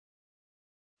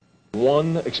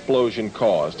one explosion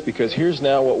caused, because here's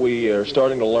now what we are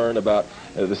starting to learn about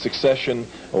the succession,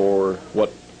 or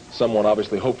what someone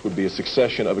obviously hoped would be a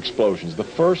succession of explosions. The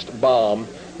first bomb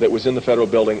that was in the federal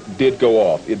building did go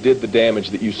off. It did the damage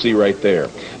that you see right there.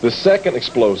 The second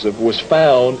explosive was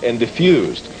found and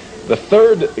diffused. The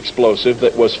third explosive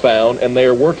that was found, and they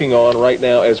are working on right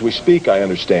now as we speak, I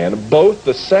understand, both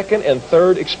the second and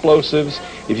third explosives,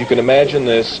 if you can imagine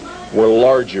this, were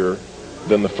larger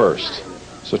than the first.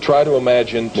 So try to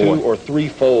imagine two or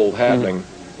threefold happening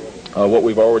what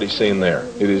we've already seen there.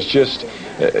 It is just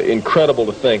incredible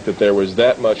to think that there was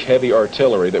that much heavy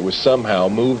artillery that was somehow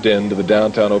moved into the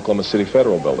downtown Oklahoma City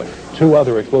Federal Building. Two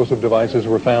other explosive devices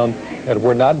were found that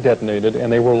were not detonated,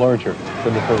 and they were larger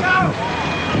than the first.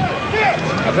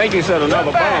 I think he said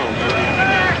another bomb.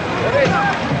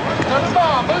 Another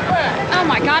bomb, move back. Oh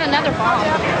my God, another bomb.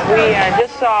 We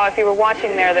just saw, if you were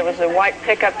watching there was a white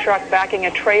pickup truck backing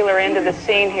a trailer into the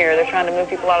scene here. They're trying to move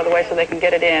people out of the way so they can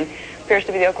get it in. Appears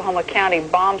to be the Oklahoma County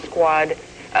Bomb Squad.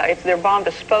 It's their bomb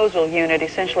disposal unit,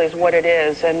 essentially, is what it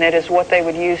is, and it is what they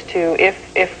would use to,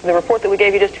 if the report that we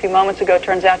gave you just a few moments ago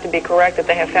turns out to be correct, that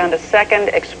they have found a second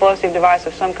explosive device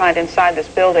of some kind inside this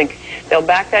building. They'll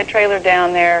back that trailer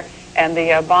down there, and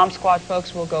the bomb squad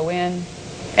folks will go in,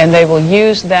 and they will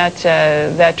use that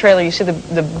that trailer. You see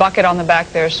the bucket on the back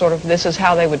there, sort of, this is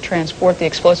how they would transport the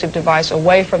explosive device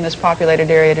away from this populated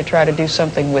area to try to do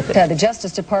something with it. The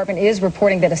Justice Department is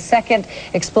reporting that a second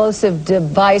explosive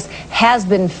device has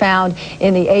been found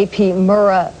in the AP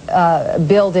Murrah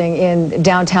building in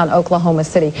downtown Oklahoma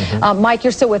City. Mike,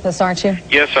 you're still with us, aren't you?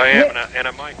 Yes, I am, and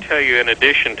I might tell you in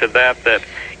addition to that,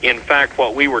 in fact,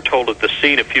 what we were told at the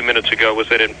scene a few minutes ago was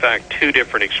that, in fact, two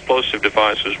different explosive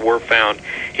devices were found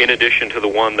in addition to the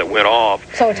one that went off.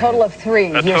 So a total of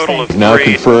three, a total of three. Now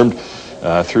confirmed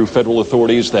through federal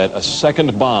authorities that a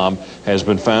second bomb has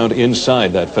been found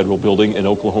inside that federal building in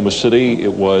Oklahoma City.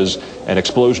 It was an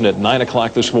explosion at 9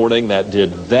 o'clock this morning that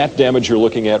did that damage you're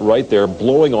looking at right there,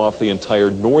 blowing off the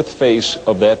entire north face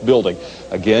of that building.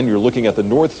 Again, you're looking at the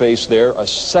north face there. A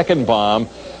second bomb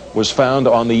was found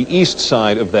on the east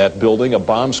side of that building. A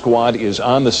bomb squad is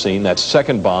on the scene. That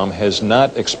second bomb has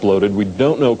not exploded. We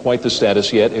don't know quite the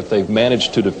status yet, if they've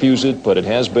managed to defuse it, but it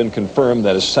has been confirmed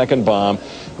that a second bomb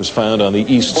was found on the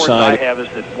east side. The report I have is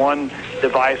that one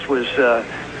device was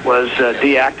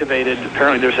deactivated.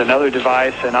 Apparently there's another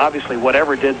device, and obviously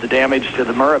whatever did the damage to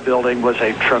the Murrah building was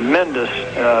a tremendous,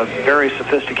 very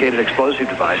sophisticated explosive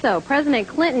device. So President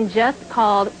Clinton just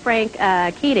called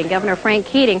Governor Frank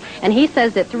Keating, and he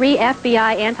says that 3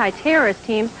 FBI anti-terrorist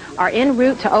teams are en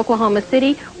route to Oklahoma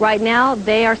City. Right now,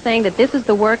 they are saying that this is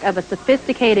the work of a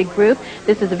sophisticated group.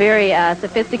 This is a very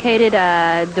sophisticated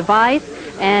device,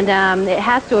 and it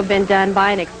has to have been done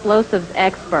by an explosives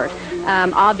expert.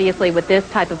 Obviously, with this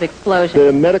type of explosion.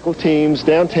 The medical teams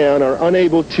downtown are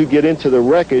unable to get into the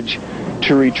wreckage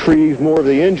to retrieve more of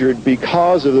the injured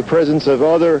because of the presence of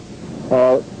other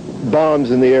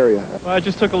bombs in the area. Well, I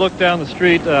just took a look down the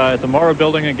street at the Murrah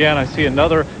building again. I see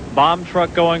another bomb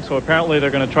truck going, so apparently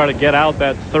they're going to try to get out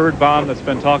that third bomb that's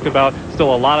been talked about.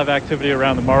 Still a lot of activity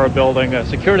around the Murrah building.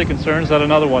 Security concerns that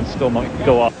another one still might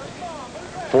go off.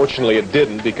 Fortunately, it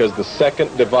didn't, because the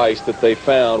second device that they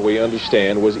found, we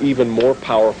understand, was even more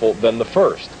powerful than the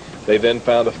first. They then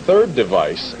found a third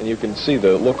device, and you can see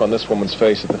the look on this woman's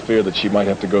face at the fear that she might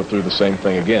have to go through the same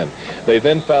thing again. They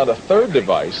then found a third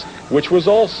device, which was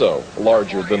also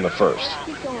larger than the first.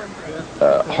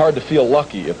 Hard to feel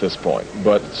lucky at this point,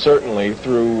 but certainly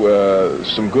through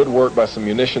some good work by some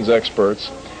munitions experts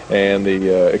and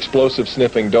the explosive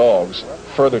sniffing dogs,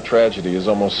 further tragedy has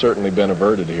almost certainly been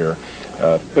averted here.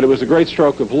 But it was a great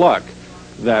stroke of luck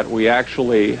that we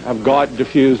actually have got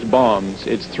diffused bombs.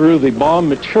 It's through the bomb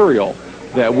material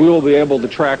that we will be able to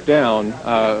track down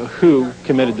who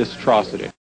committed this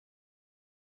atrocity.